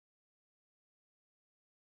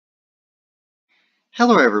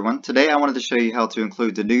Hello everyone, today I wanted to show you how to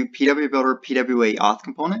include the new PWABuilder pwa-auth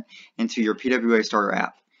component into your pwa-starter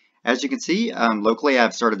app. As you can see, locally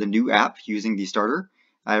I've started the new app using the starter.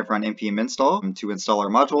 I have run npm install to install our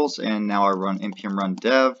modules, and now I run npm run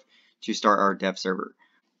dev to start our dev server.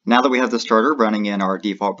 Now that we have the starter running in our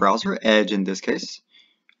default browser, Edge in this case,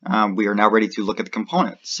 we are now ready to look at the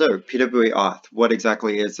component. So pwa-auth, what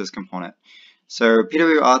exactly is this component? So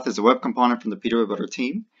pwa-auth is a web component from the PWABuilder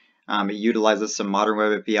team. It utilizes some modern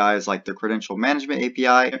web APIs like the Credential Management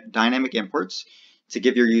API, dynamic imports, to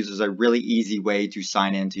give your users a really easy way to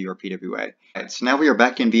sign into your PWA. Right, so now we are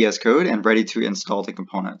back in VS Code and ready to install the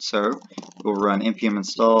component. So we'll run npm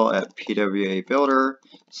install at pwa-builder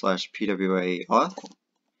 /pwa-auth.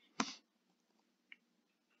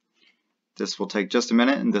 This will take just a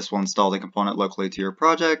minute, and this will install the component locally to your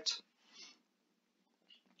project.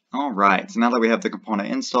 Alright, so now that we have the component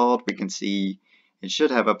installed, we can see it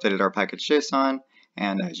should have updated our package.json,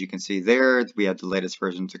 and as you can see there, we have the latest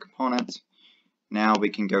version to component. Now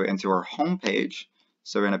we can go into our home page.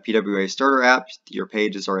 So in a pwa-starter app, your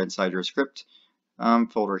pages are inside your script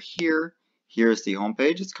folder here. Here's the home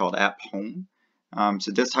page. It's called app home.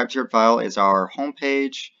 So this typescript file is our home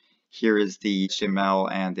page. Here is the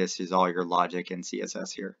HTML, and this is all your logic and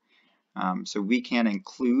CSS here. So we can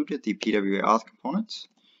include the pwa-auth components.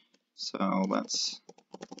 So let's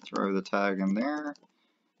throw the tag in there.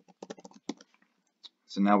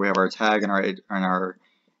 So now we have our tag in our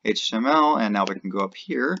HTML, and now we can go up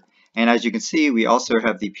here. And as you can see, we also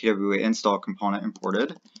have the pwa install component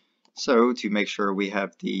imported. So to make sure we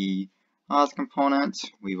have the auth component,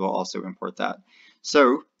 we will also import that.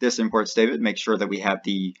 So this import statement makes sure that we have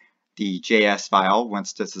the JS file.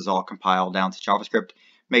 Once this is all compiled down to JavaScript,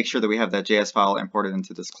 make sure that we have that JS file imported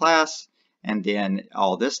into this class. And then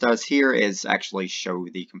all this does here is actually show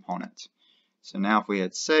the component. So now if we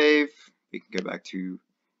hit save, we can go back to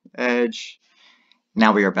Edge.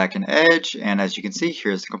 Now we are back in Edge, and as you can see,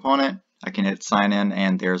 here's the component. I can hit sign in,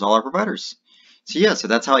 and there's all our providers. So yeah, so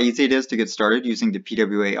that's how easy it is to get started using the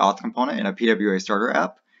pwa-auth component in a pwa-starter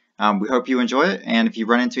app. We hope you enjoy it, and if you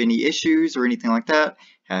run into any issues or anything like that,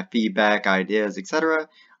 have feedback, ideas, etc.,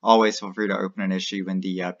 always feel free to open an issue in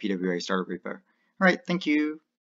the pwa-starter repo. All right, thank you.